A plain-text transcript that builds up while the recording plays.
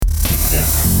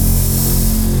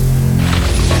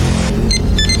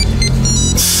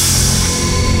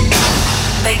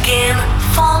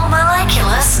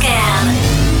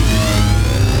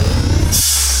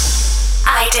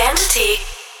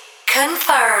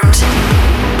confirmed.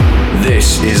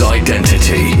 This is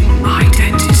Identity.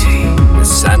 With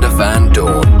Sander van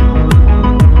Doorn.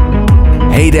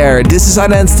 Hey there, this is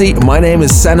Identity. My name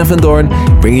is Sander van Doorn,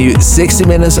 bringing you 60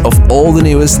 minutes of all the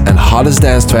newest and hottest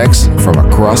dance tracks from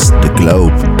across the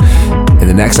globe. In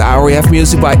the next hour we have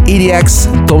music by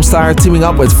EDX, Tom Staar teaming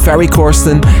up with Ferry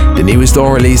Corsten, the newest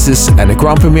Doorn releases, and the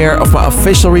grand premiere of my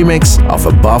official remix of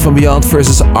Above and Beyond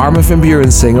versus Armin van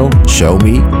Buuren's single Show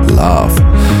Me Love.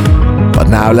 But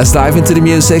now let's dive into the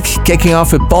music, kicking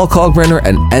off with Paul Kalkbrenner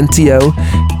and NTO.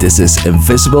 This is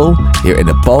Invisible, here in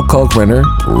the Paul Kalkbrenner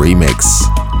remix.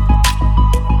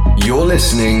 You're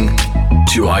listening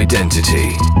to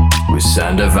Identity with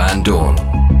Sander van Doorn.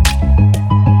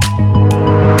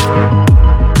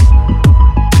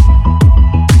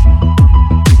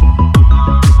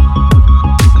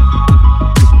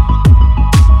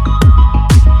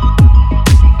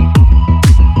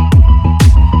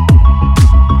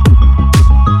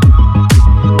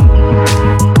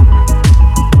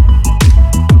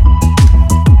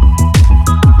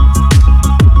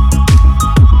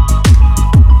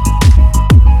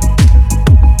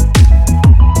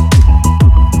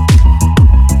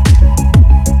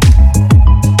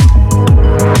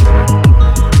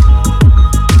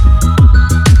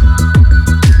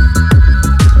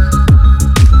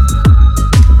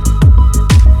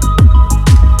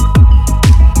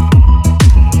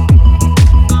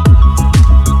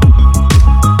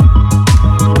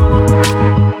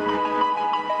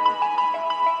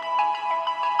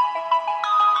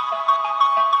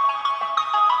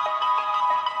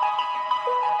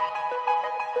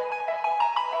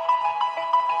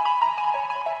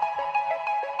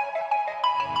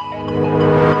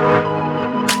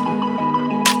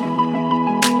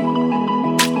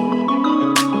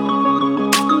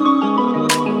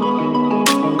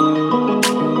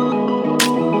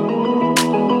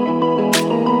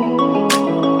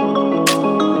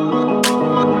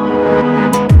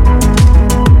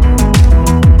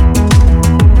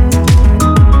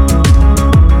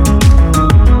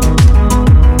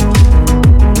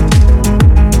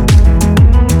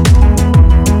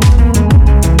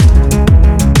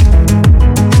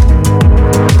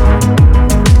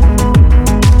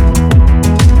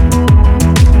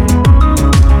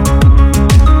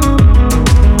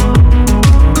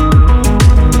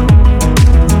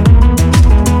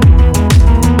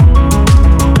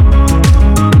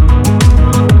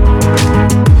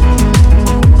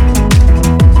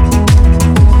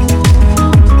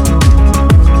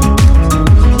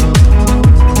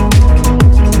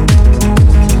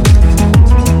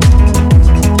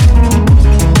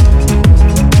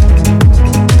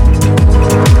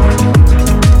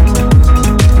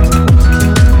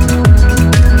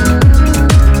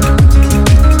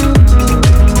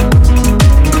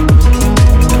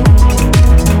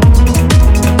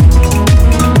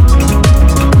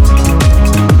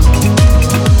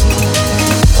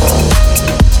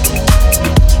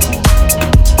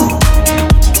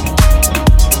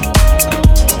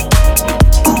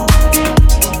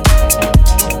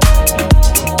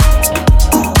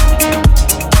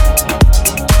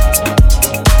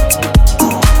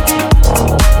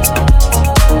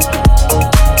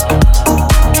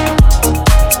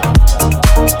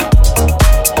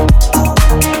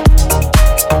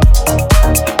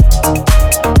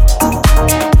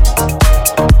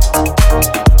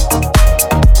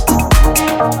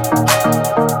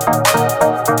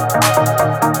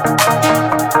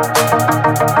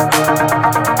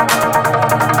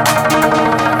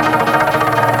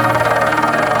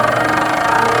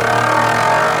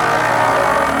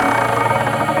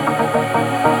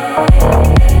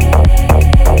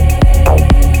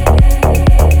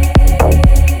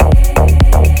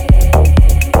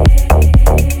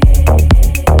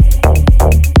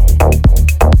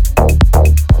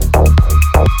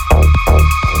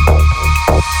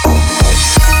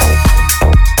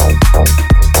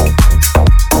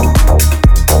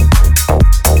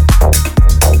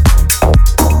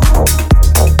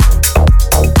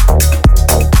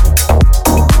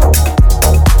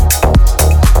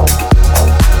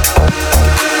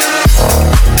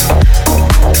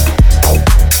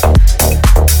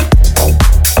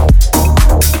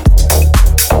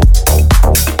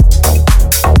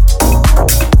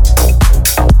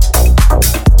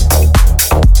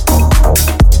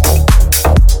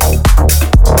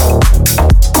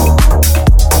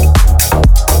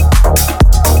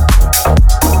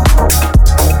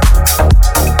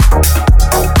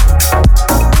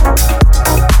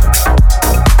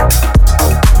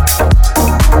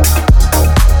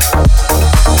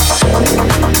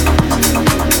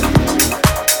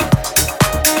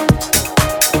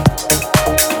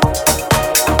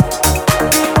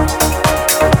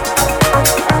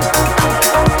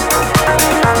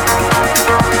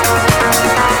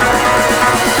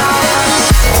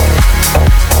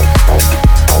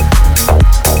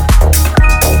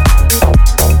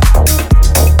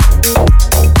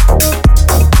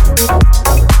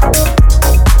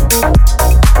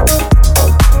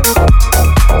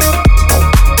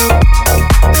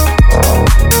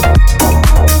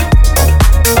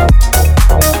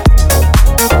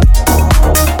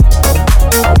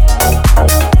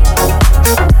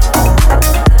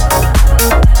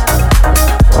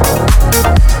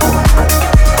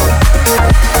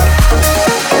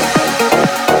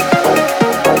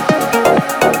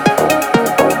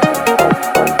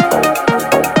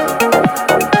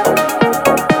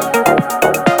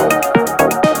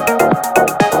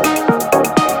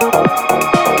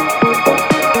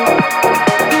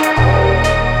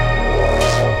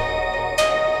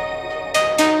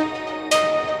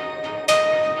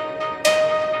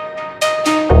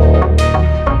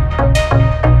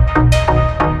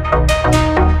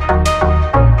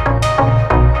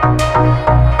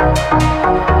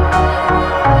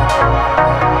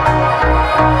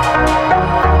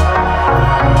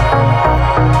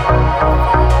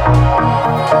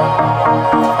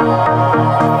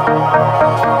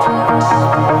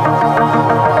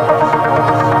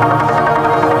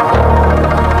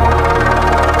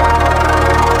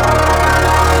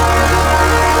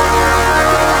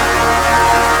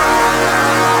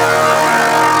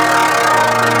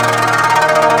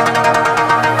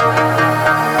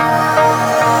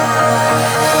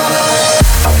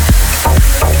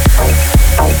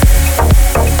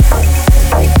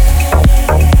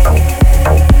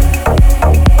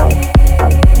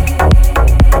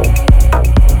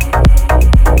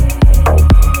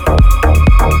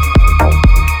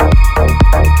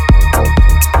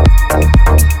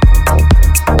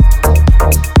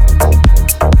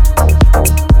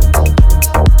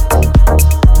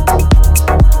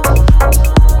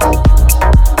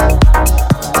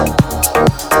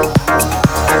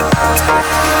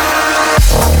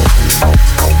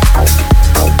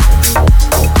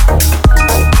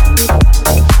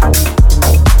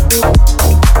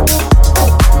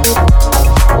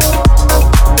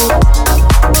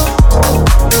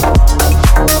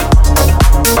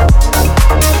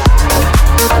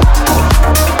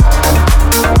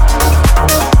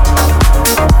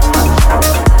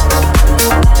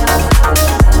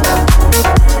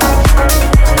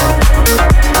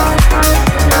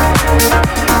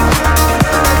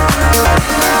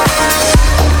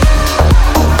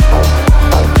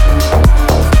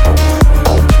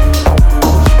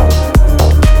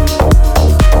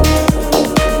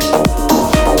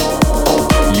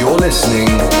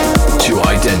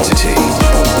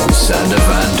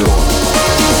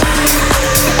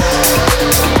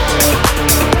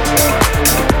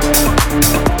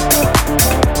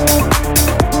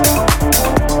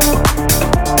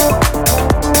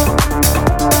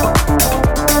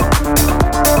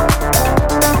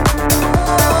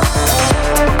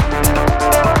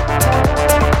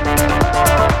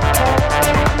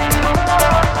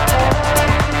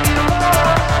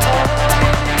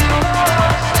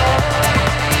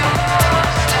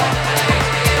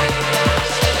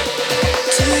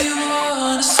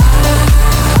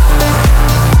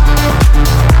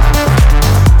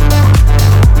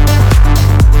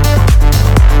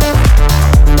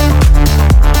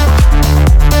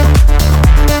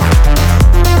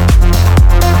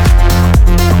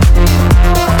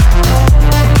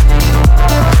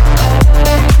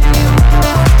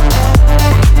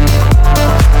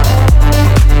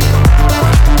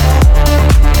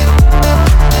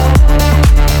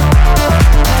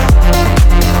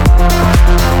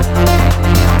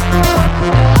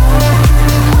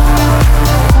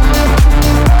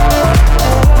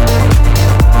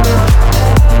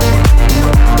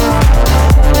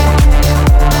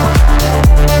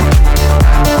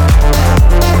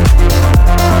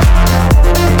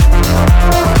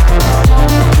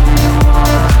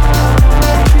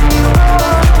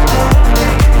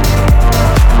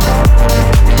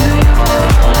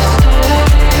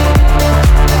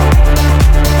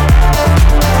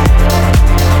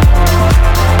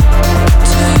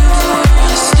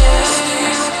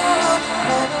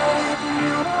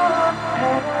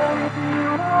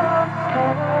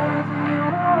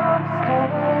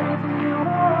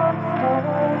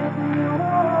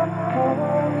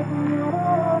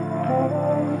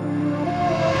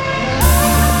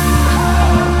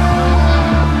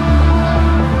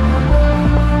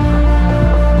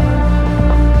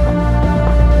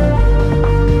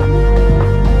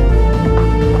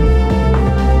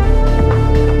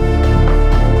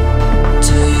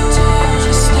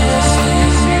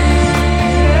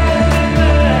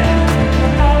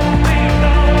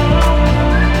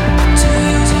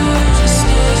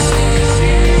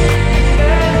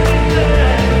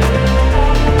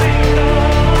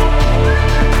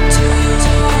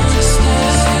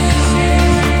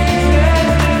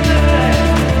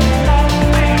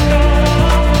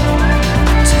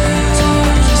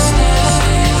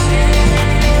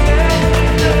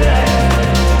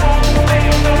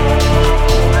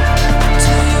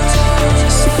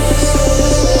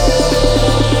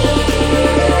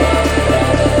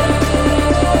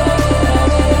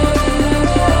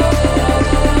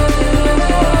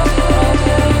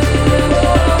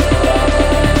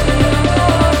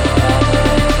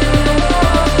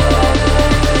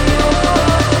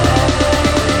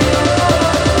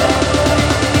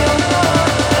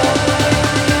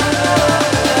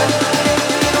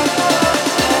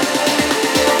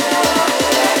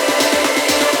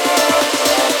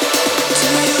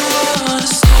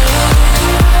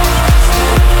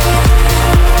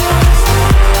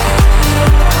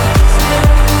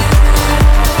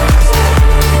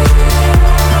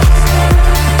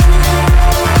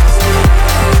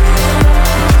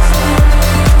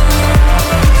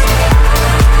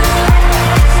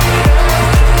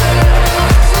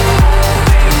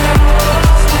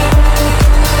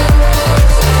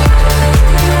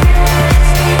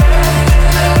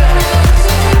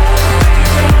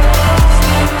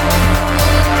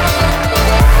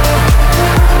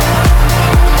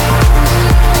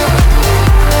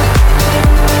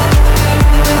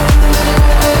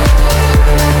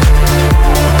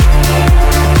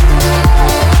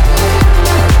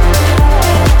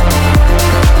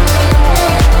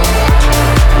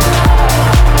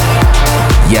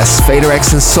 Fader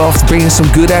X and Soft bringing some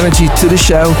good energy to the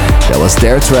show. That was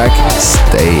their track,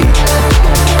 Stay.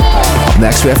 Up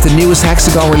next we have the newest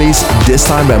Hexagon release, this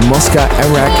time by Mosca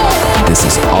and Rack. This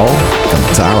is All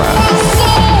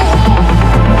Kantara.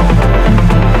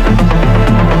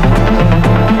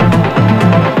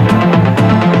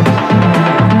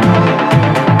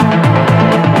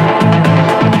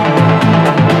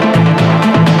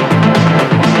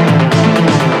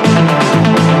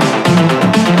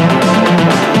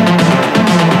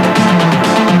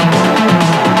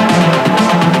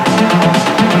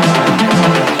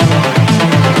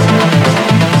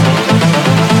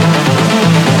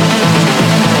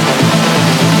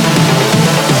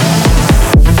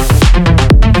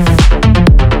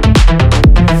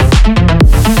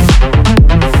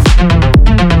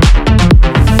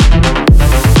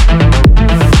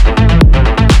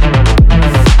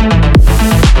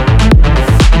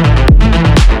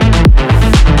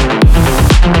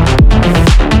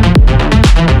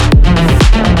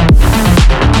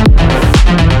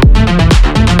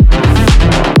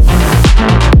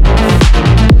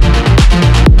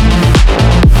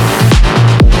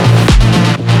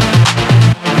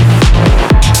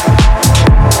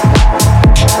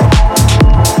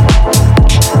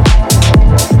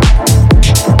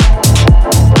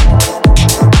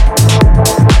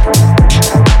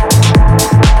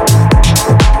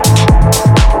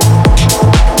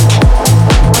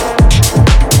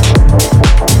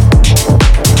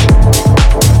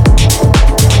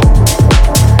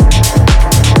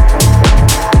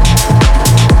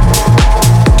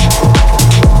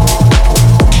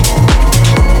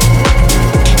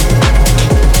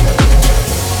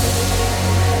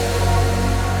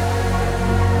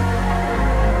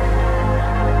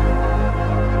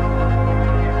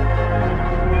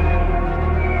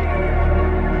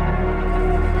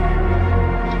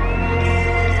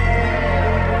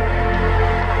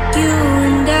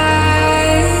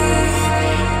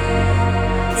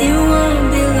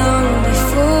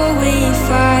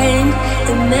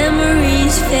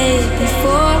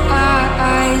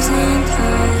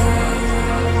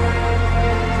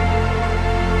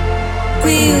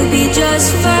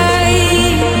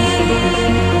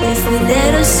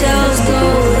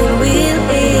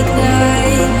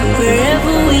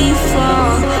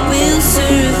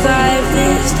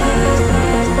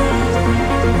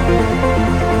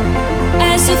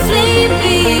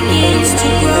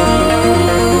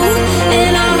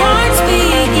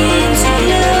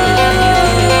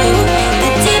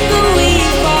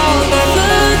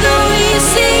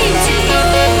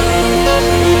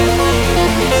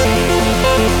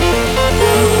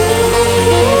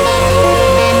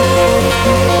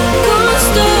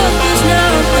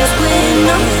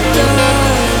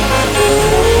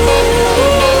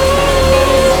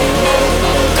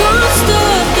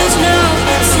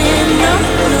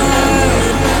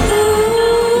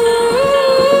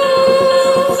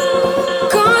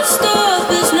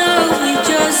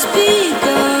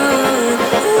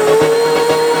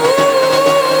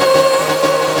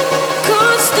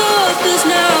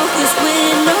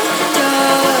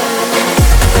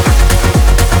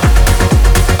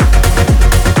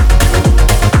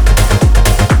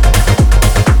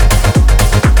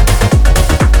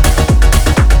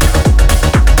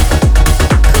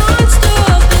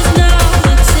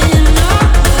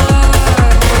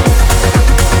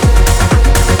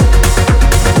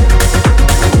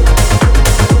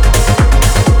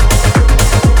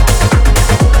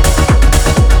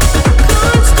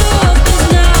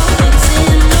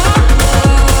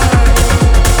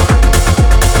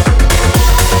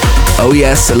 Oh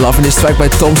yes, loving this track by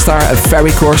Tom Starr and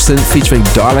Ferry Corsten featuring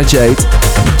Darla Jade.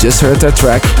 You just heard their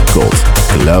track called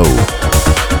Glow.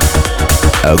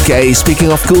 Okay,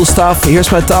 speaking of cool stuff, here's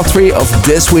my top 3 of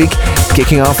this week,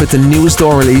 kicking off with the newest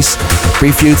Doorn release,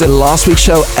 previewed in last week's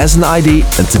show as an ID,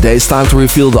 and today's time to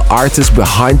reveal the artist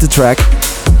behind the track.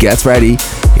 Get ready,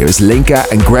 here's Linka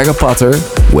and Gregor Potter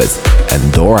with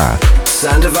Andorra.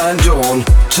 Sander Van Doorn,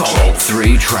 top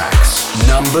 3 tracks.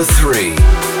 Number 3.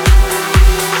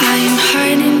 I am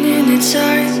hiding in the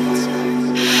dark.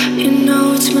 You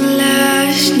know it's my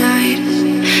last night.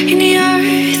 In the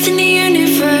earth, in the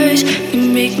universe, you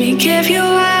make me give you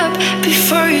up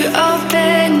before you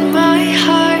open my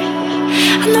heart.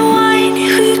 I'm the one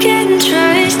who you can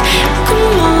trust.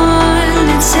 Come on,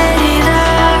 let's set it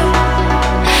up.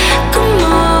 Come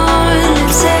on,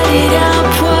 let's set it up.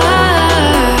 Whoa.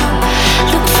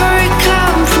 Look for a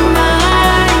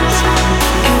compromise.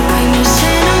 And when you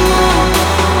say no more,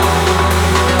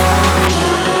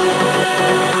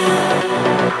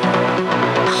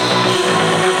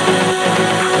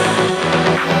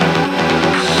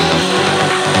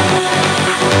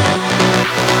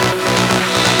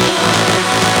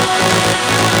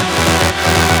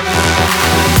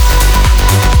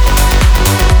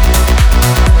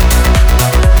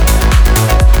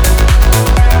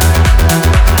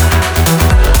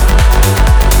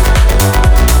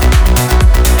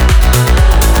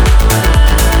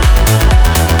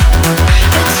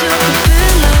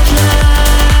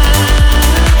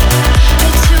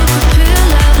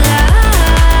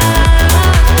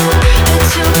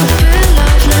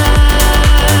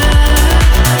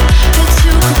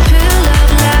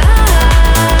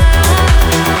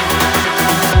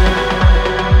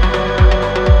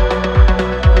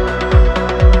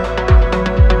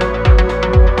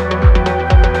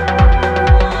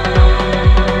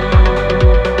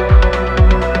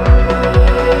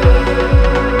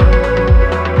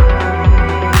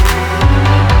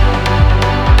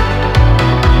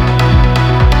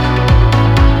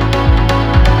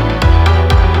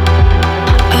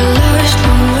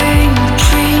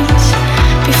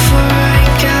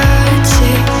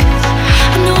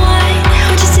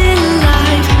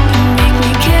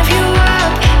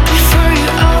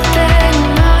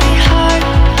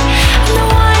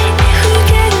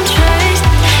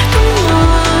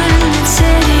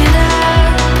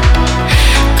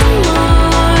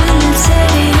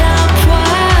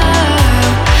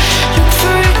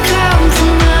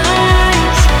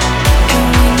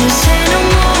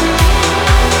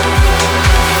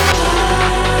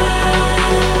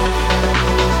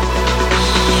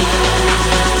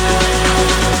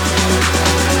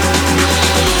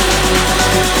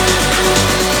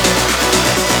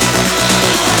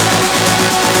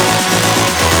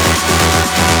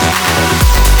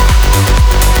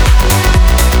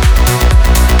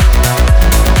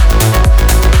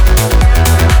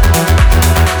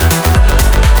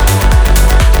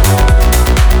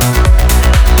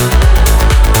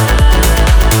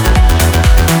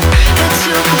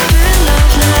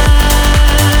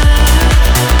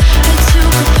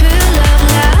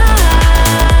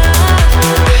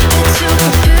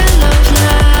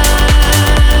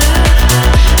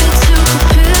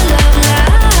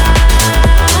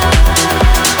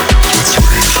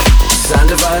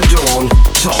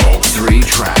 3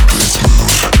 tracks.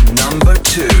 Number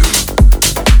 2.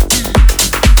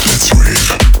 Let's rave.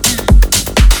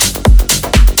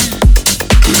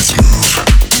 Let's move.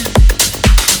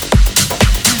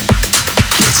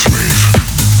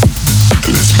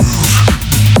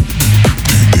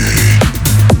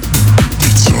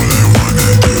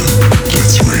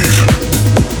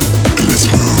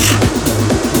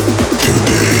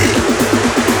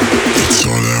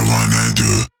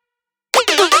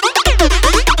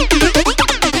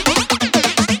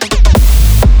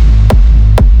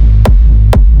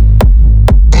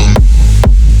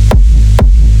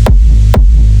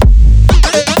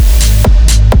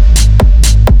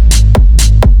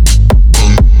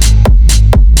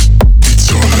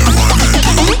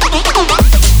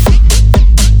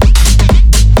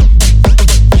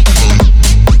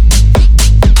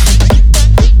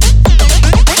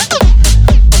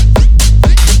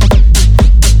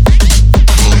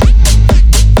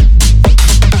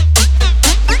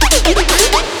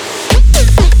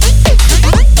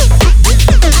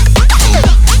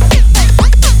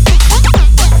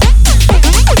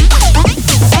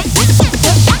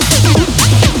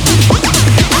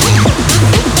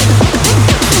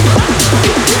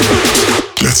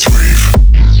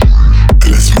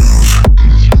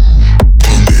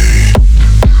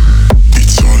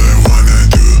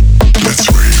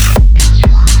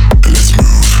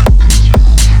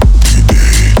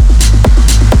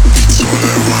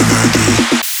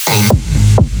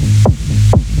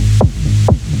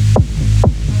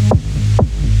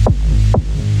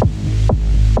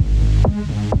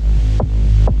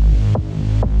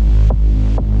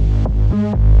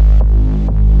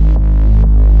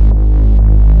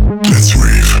 Let's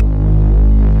rave.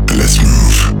 Let's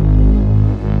move.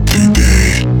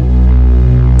 Today,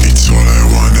 it's all I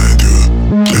wanna do.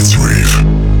 Let's rave.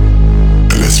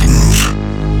 Let's move.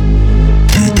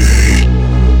 Today,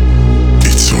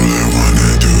 it's all I wanna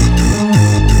do.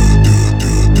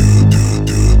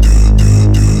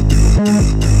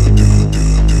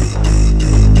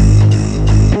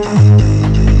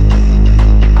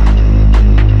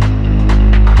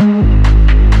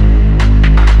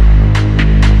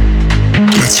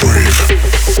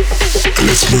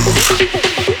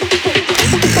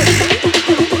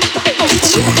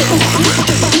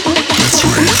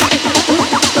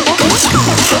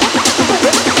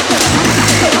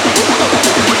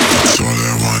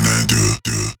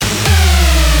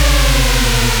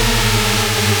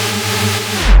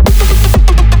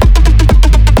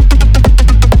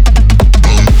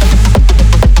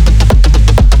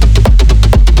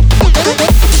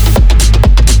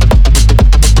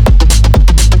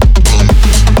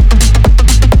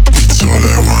 All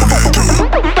I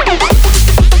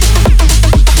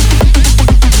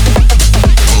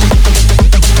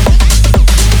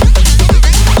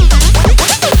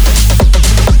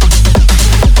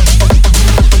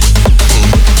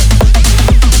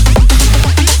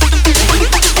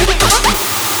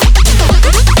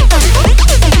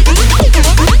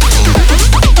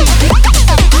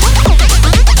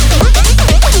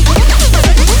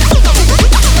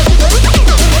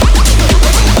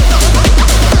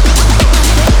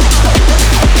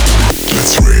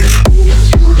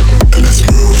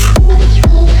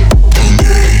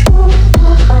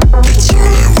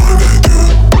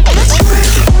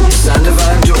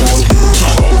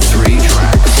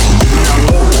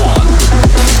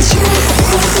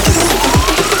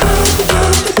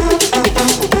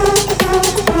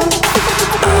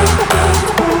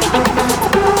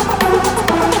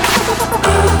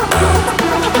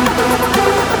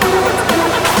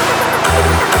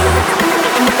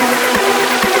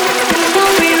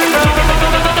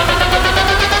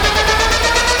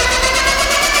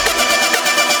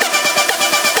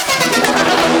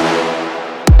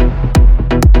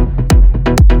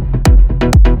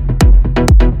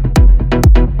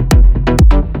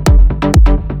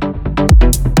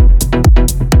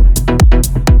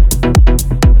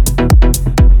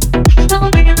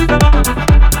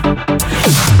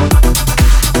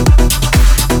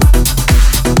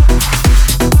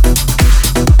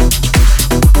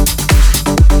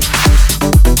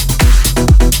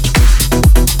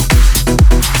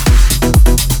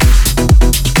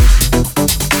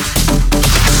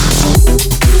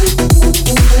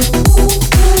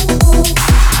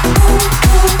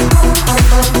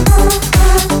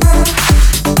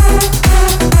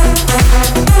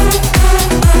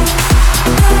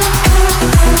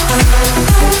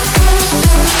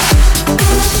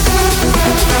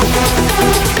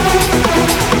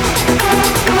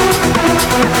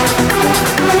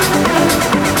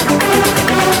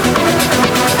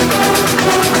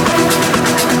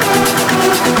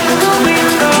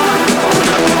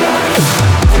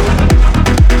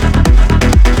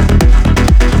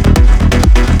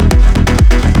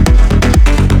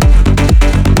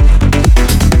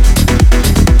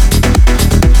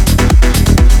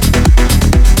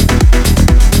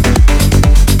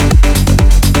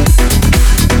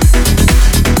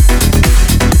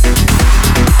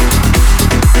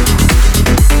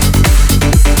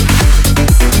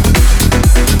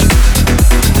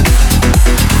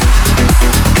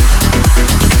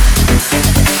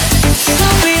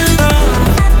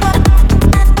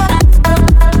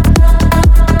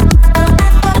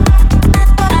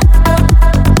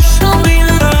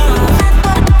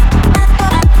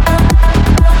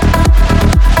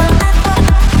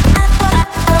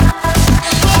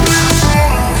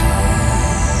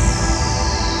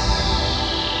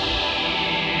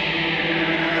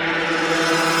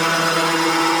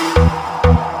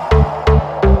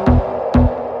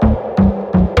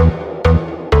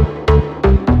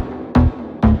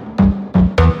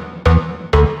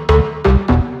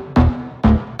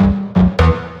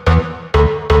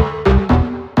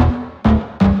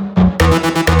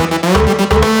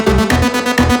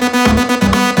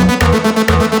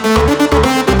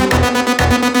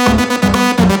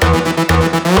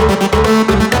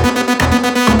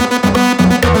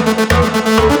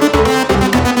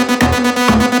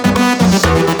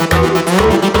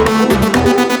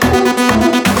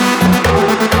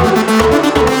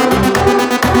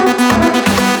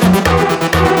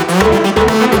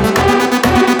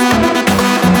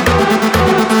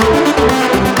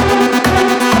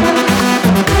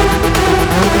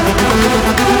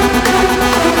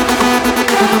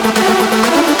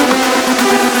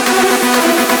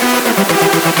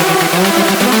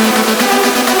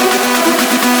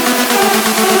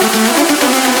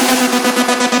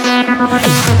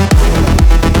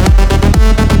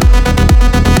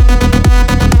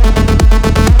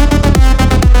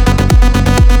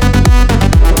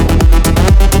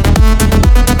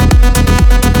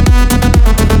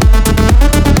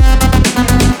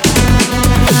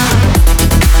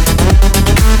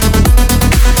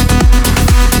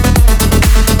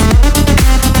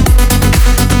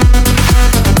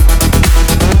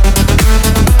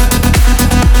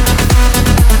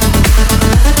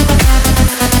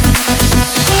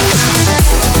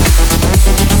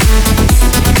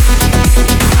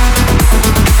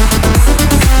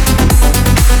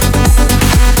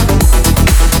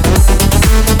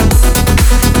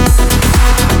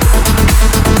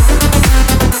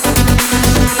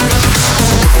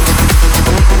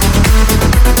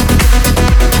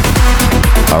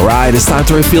Alright, it's time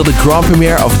to reveal the grand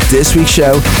premiere of this week's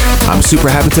show. I'm super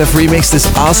happy to have remixed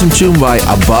this awesome tune by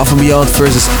Above and Beyond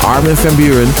versus Armin van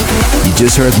Buuren. You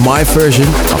just heard my version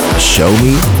of Show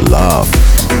Me Love.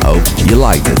 Hope you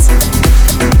liked it.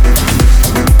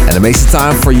 And it makes it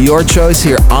time for your choice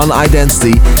here on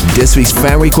Identity. This week's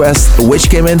fan request,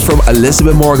 which came in from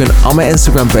Elizabeth Morgan on my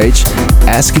Instagram page,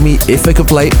 asking me if I could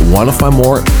play one of my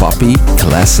more poppy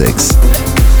classics.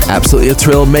 Absolutely a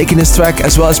thrill making this track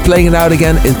as well as playing it out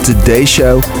again in today's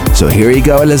show. So here you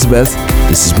go, Elizabeth.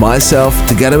 This is myself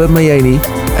together with Mayeni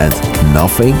and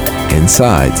Nothing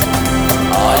Inside.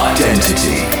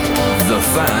 Identity, the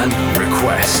fan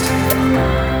request.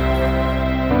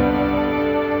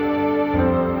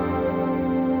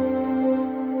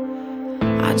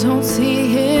 I don't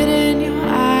see it in your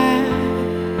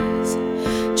eyes,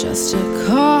 just a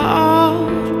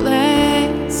cold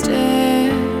blank stare,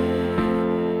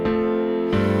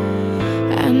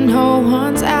 and no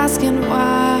one's asking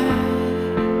why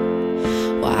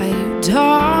you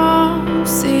don't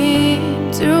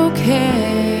seem to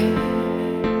care.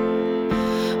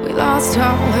 We lost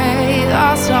our way.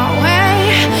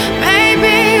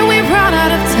 Maybe we've run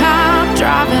out of time,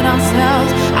 driving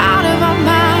ourselves out of our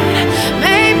mind.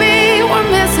 Maybe we're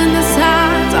missing the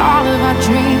signs, all of our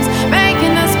dreams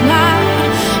making us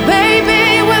blind.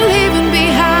 Baby, we're leaving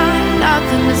behind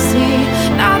nothing to see,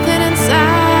 nothing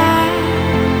inside.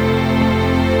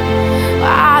 We're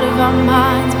out of our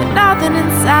minds, but nothing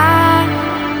inside.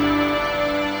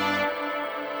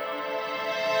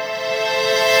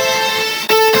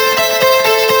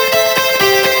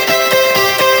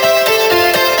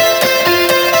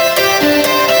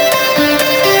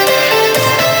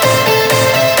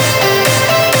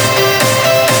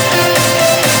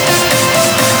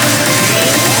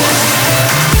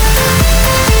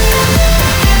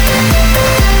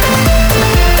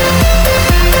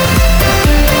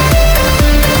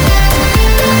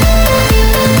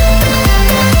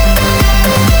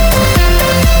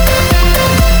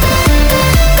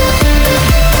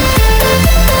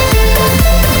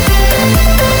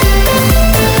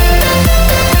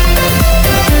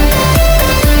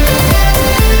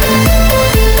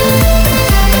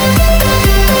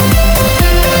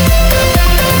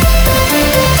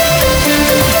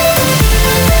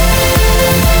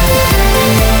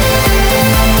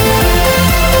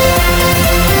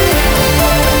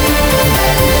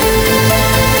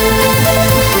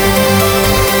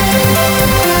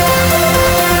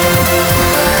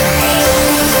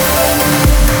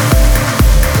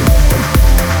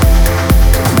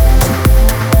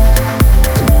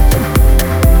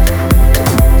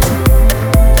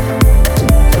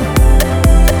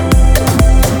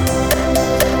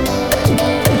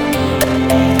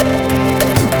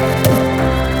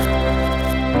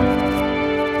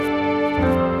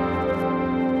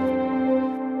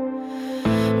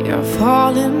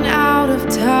 Falling out of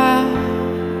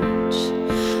touch,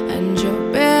 and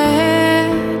you're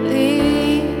barely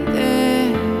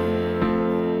there,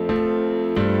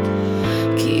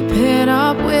 keeping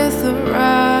up with the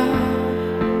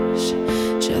rush,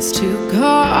 just to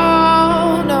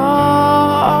go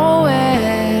nowhere.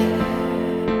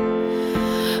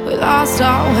 We lost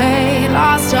our way.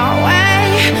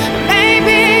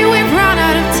 Maybe we've run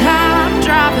out of time,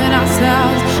 driving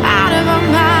ourselves out of our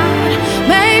mind.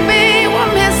 Maybe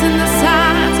we're missing the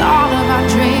signs, all of our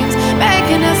dreams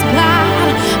making us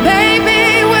blind.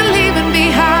 Baby, we're leaving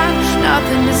behind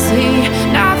nothing to see,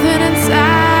 nothing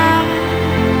inside.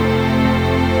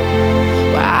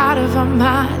 We're out of our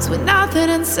minds with nothing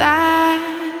inside.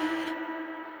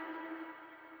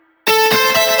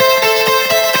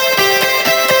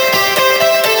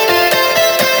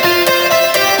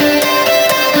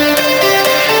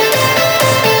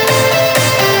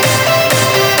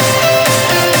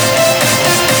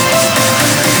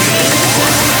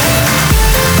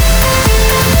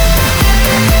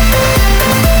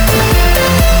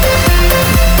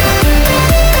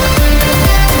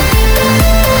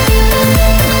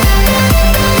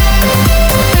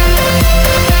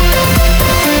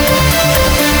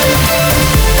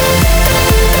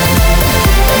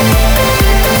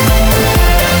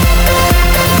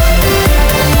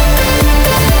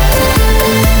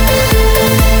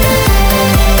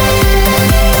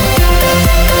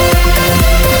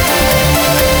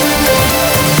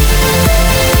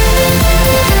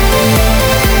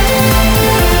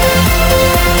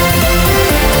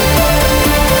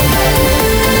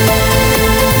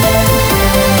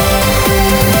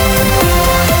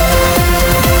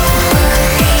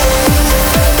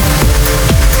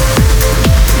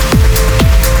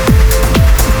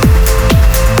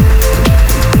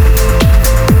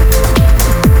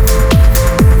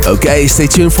 Okay, stay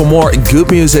tuned for more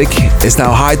good music. It's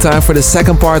now high time for the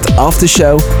second part of the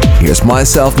show. Here's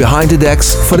myself behind the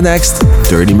decks for the next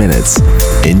 30 minutes.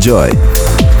 Enjoy.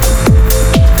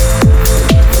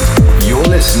 You're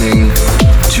listening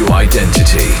to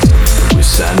Identity with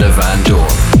Sander Van Doorn.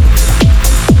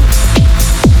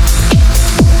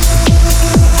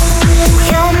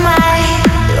 You're my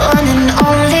one and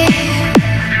only.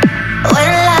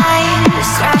 When life is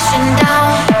crashing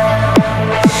down,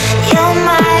 you're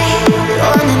my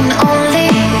one and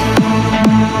only.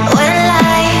 When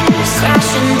life is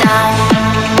crashing down,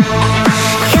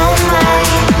 you're my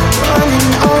one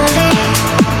and only.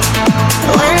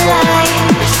 When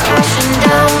life is crashing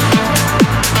down,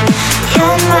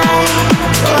 you're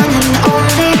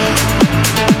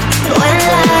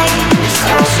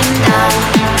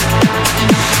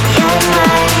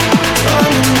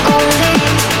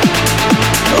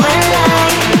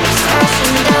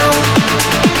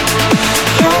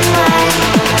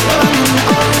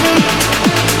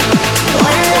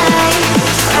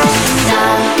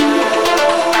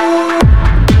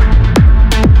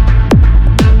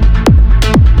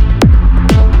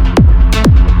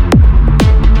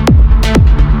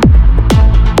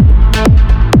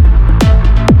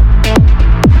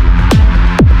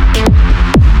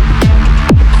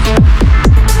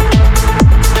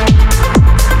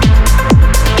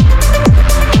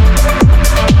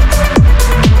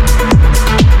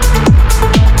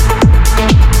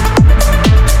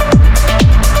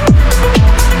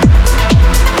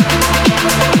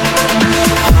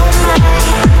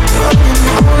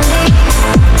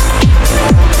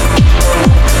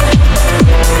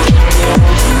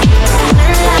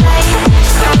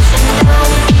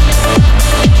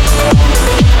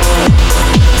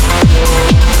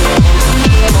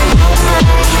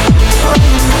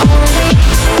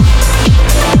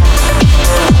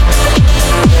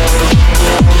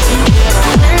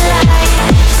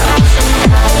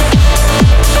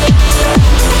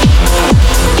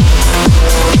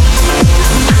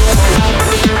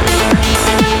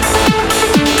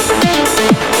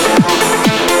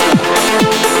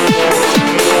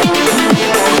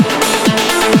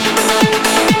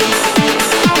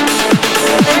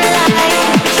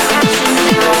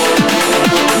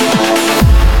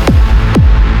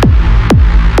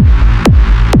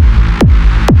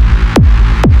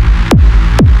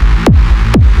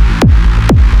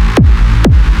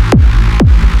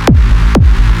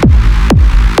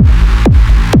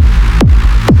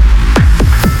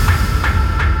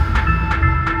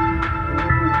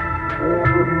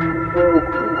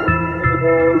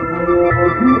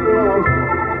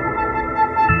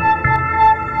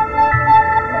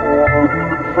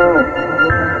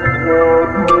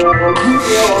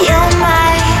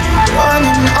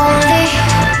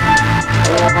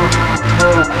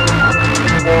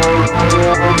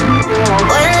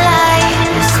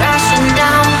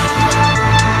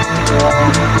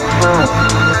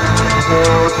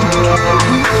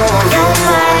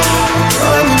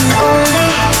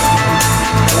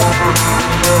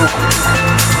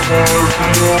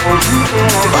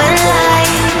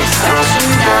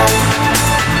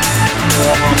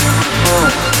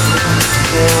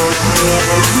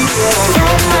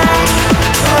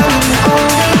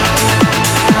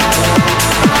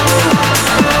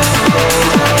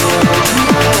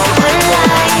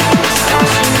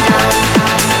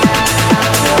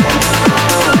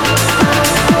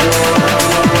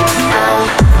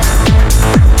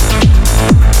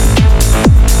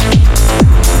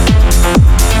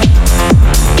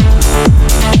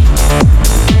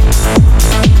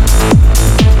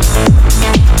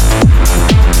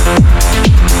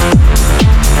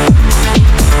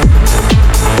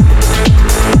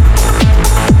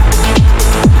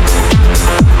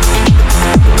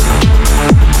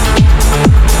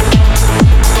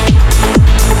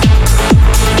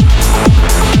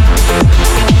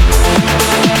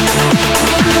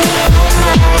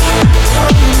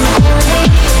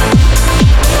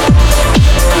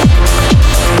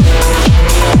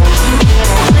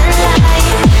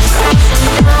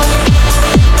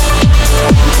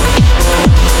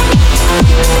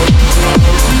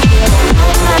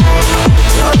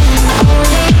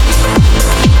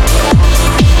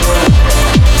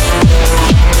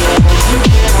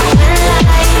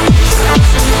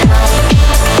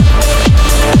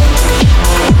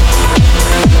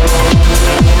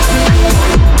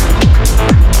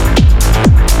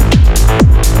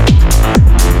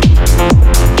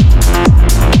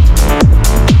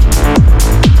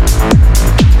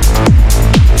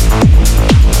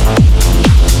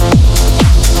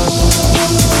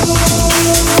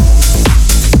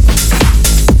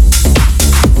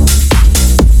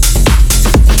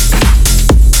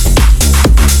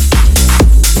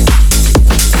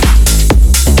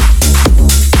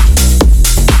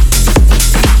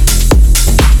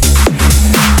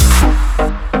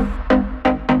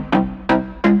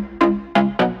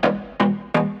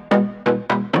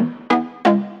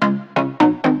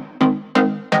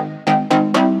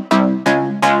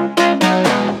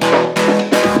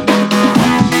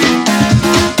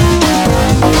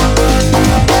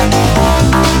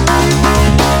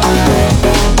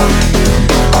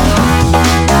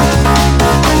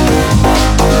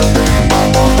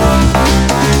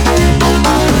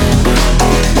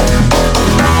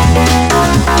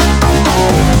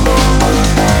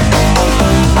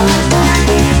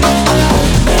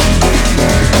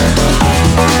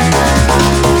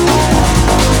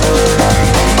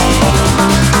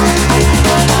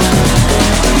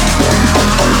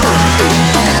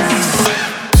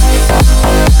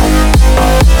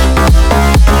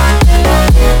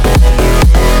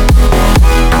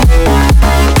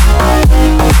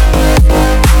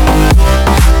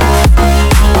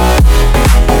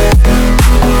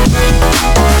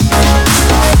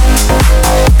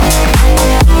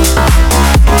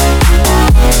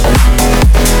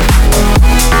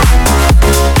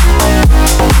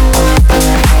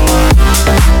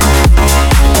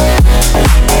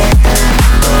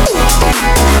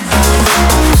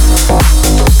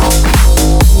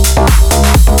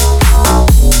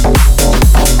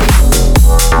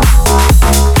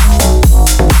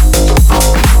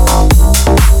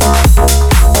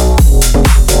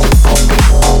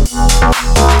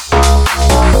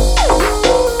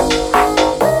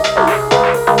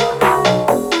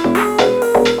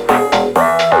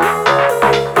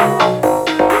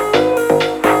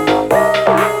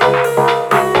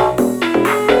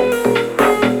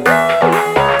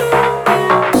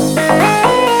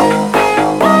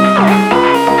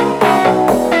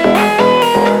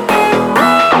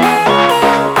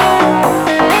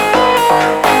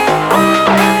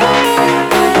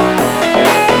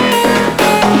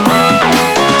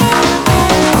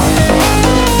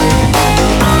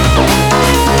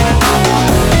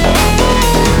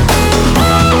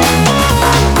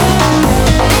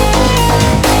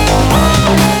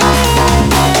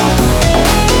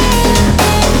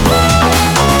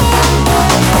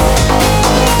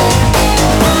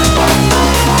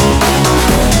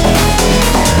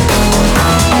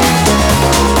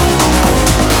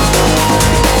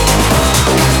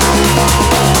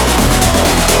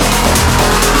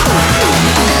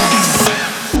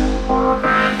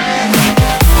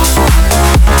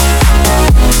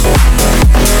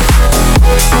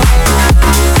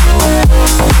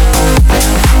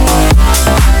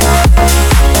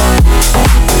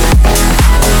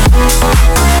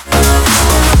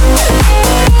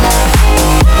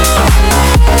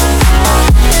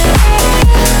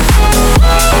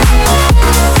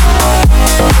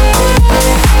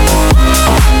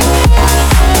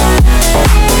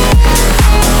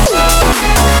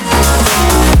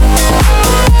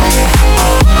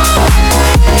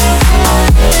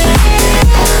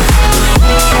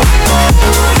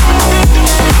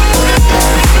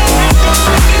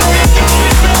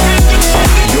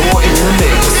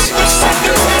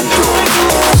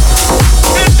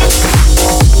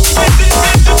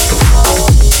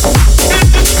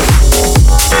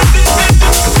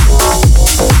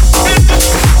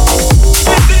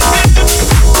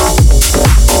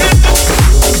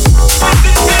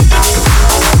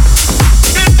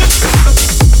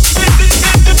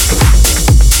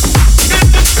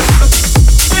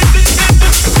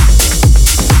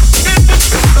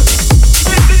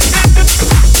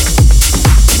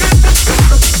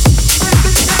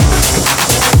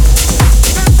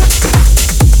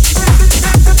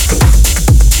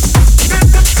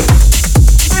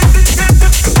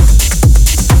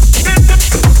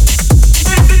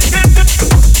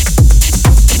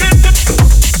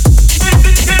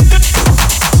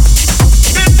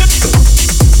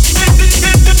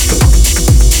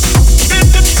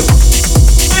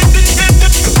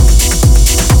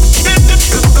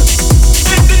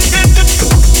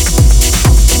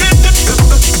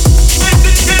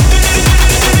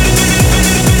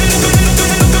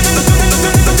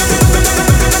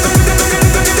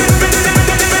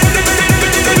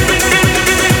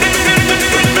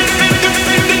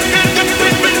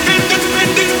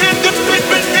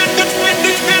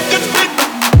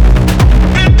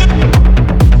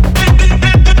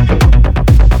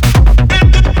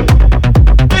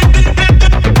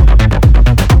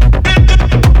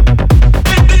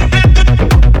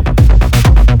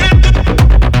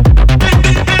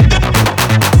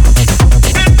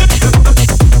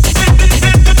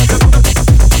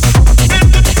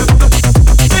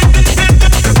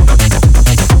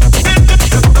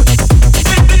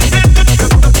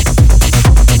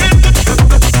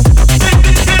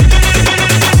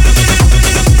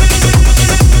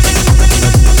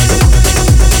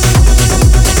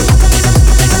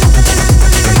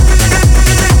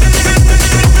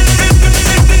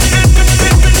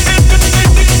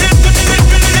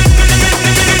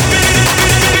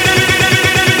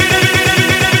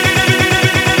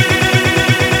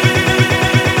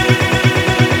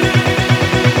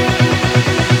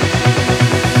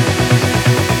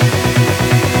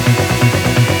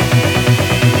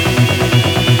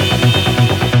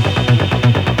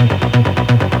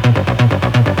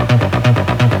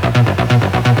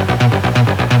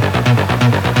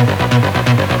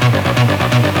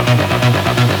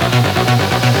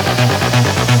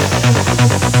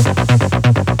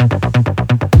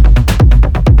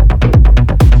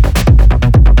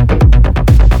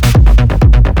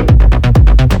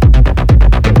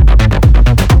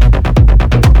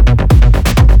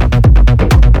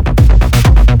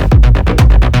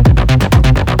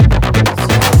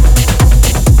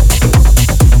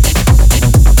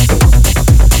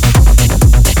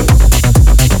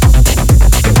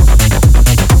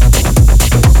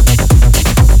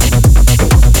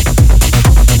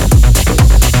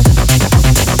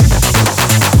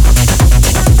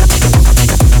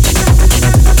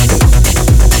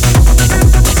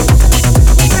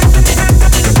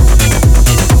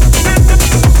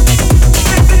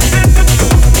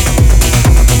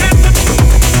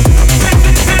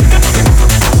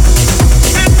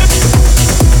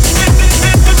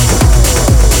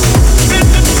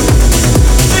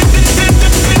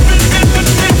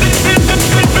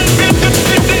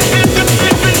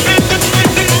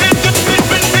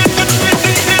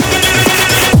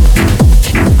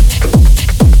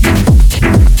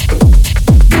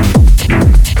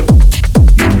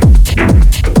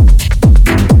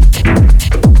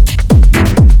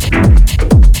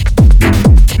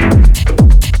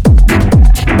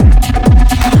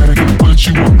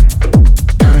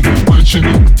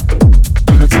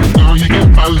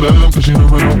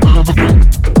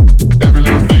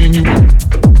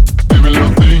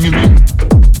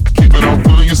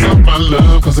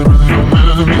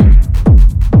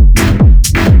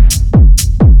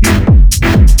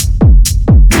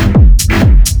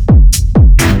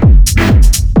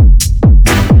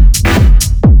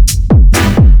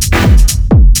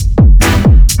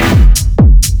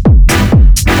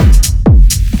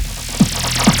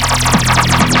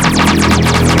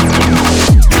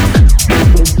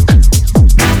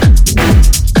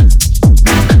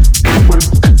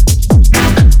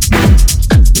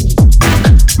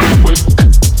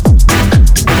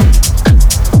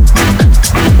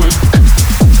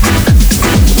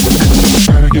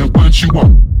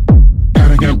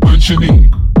what you need.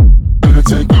 Better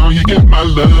take all you get, my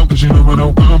love, cause you know I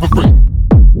don't come for free.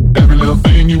 Every little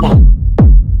thing you want,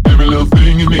 every little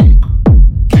thing you need.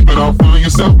 Keep it all for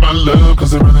yourself, my love,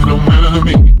 cause it really don't matter to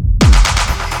me.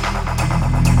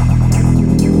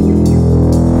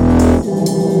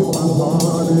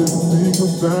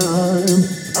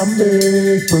 I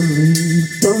make believe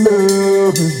your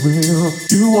love is real.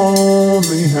 You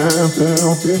only have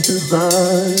selfish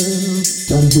desire.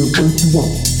 Gotta get what you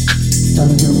want.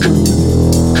 Gotta get what you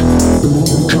need. Better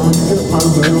take all you get, my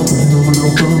love, cause you know I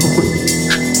don't come for free.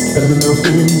 Every little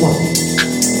thing you want,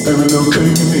 every little thing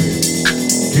you need.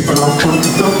 Keep it all for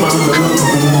yourself, my love,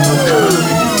 cause it really don't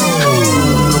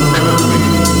matter to me. Don't matter to me.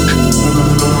 Don't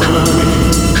matter to me.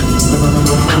 Don't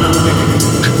matter to me.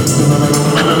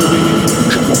 Don't matter to me.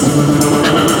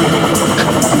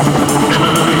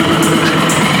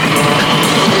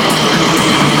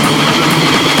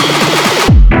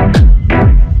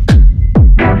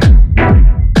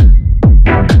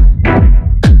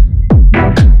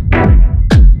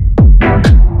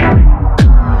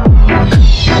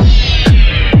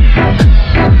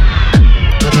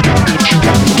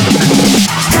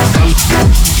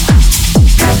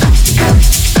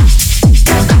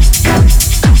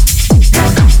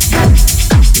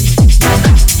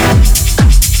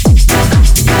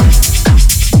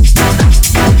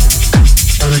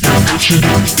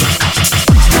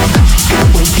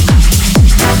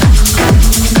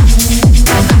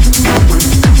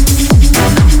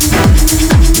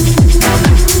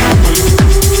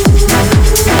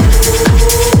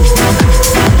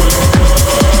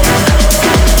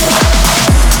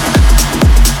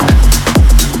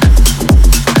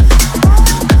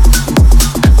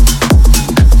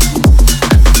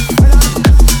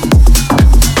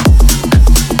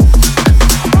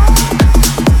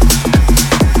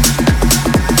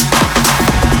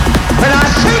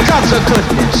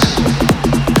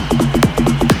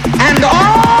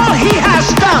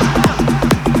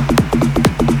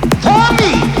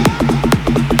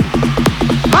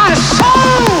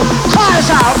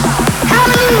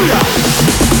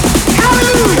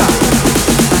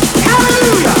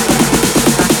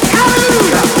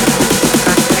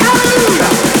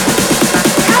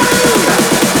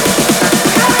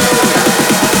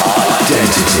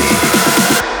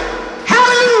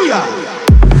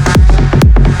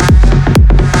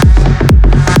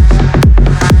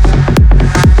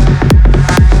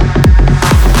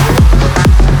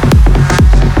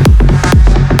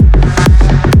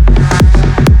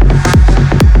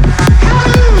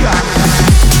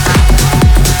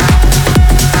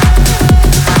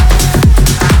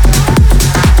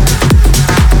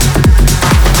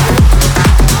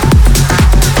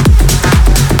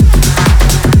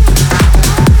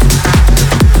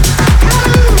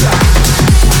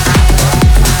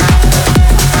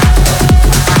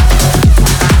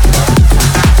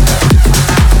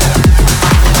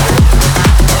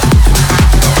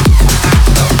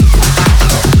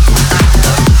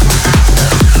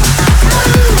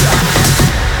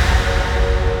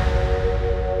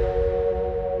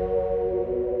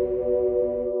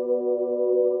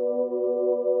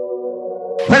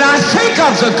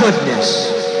 of the goodness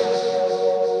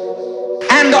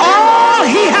and all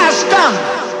he has done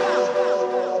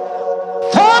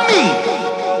for me,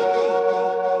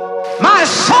 my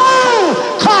soul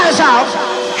cries out,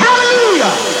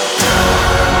 hallelujah.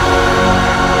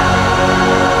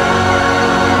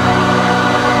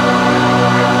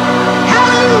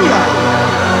 Hallelujah.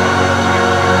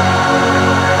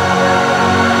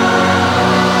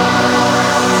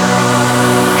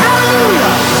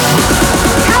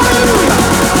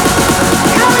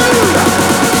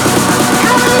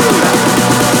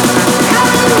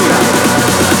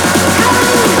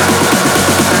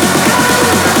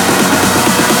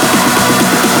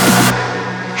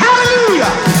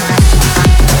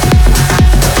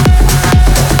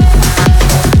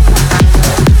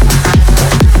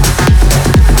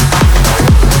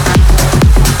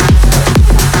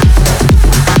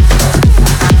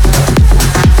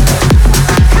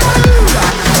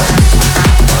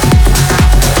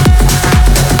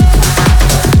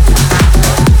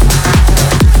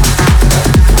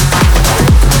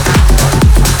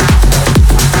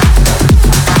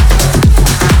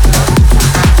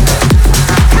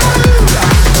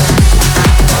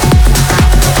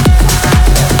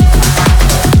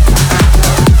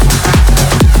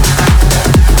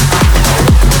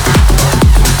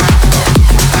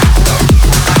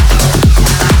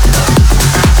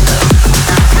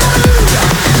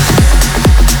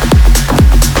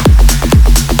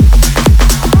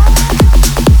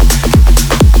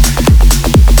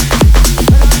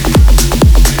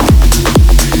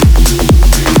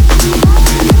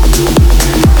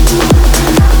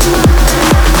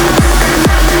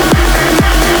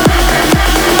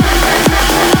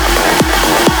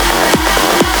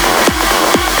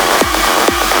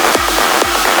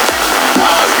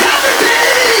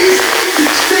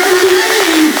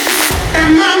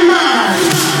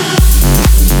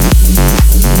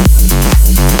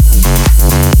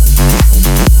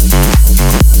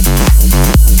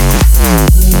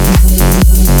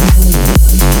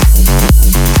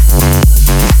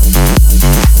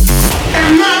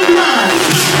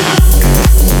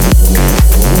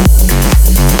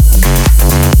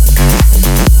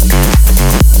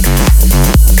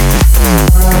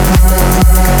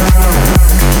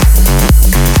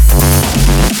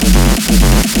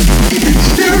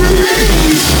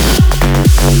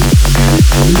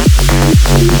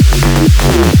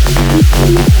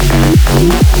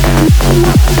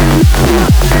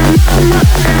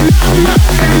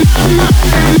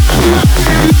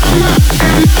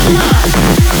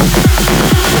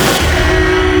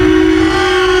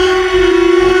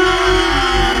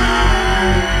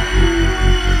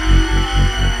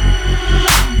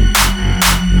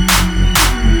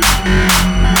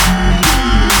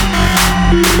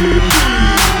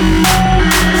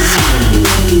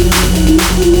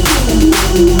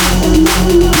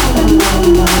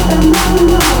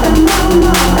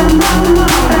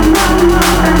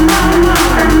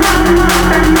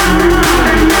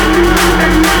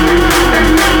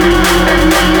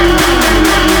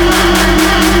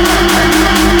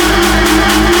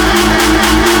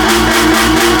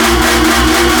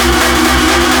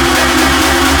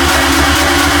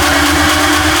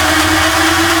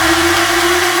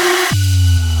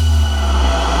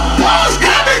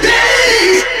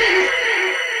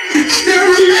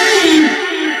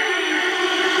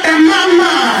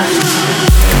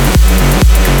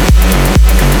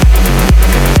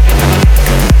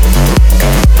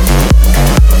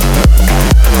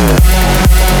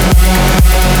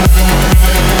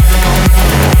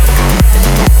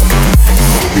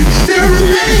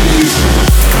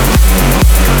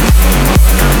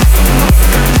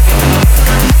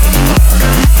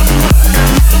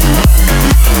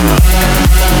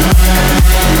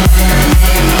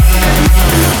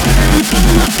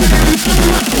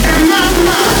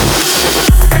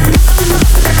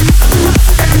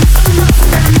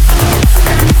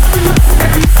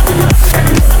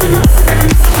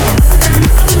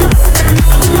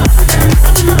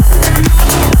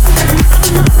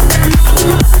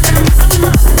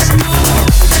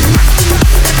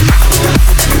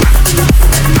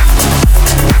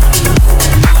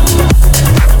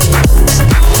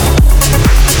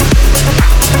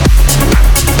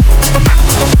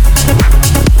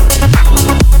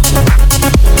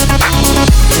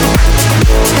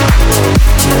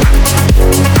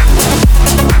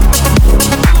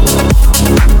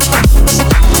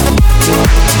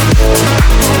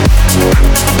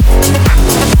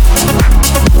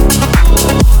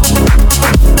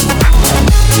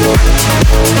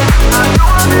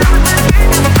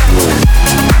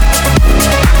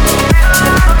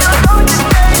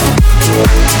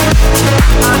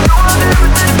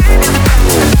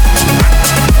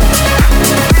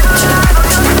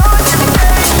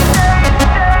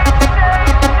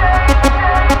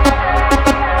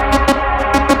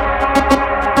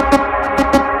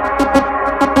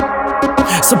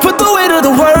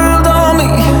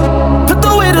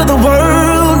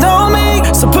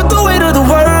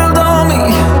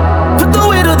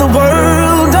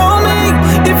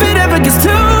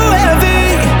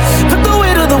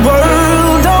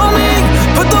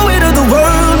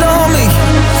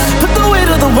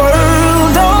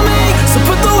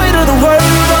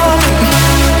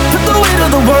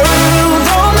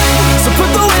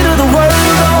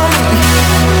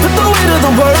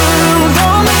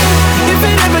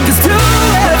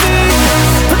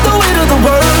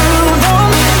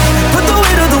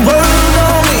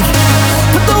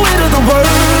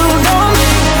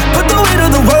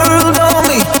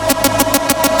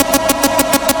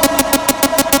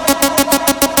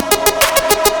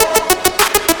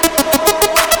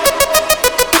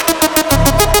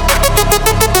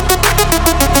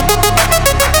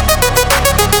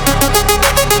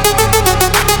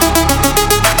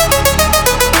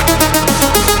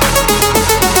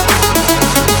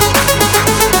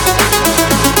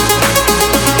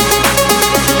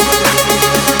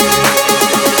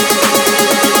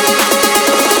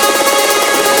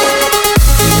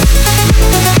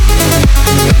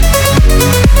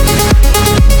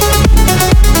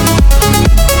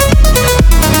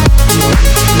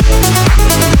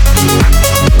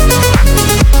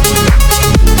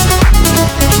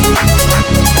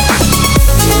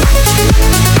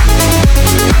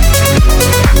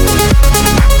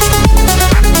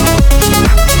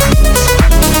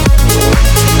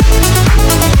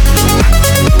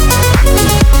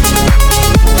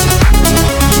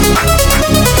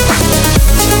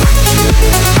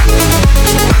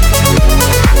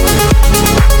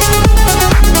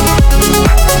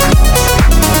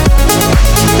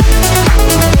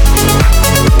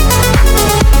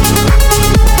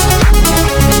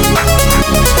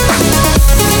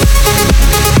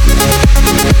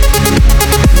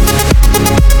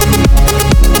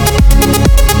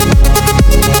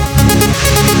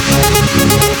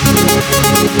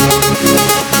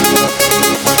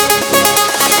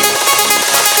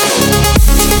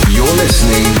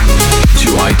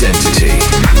 Identity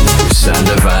with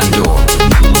Sander Van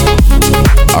Doorn.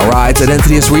 Alright,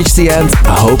 Identity has reached the end.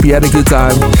 I hope you had a good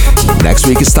time. Next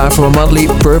week it's time for my monthly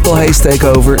Purple Haze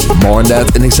takeover. More on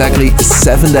that in exactly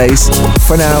 7 days.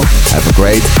 For now, have a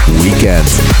great weekend.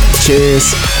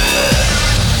 Cheers.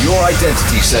 Your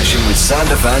Identity session with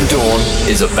Sander Van Doorn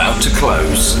is about to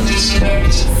close.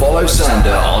 Follow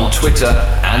Sander on Twitter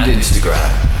and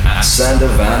Instagram at Sander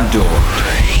Van Doorn.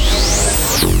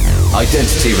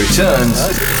 Identity returns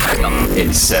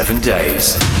in 7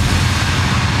 days.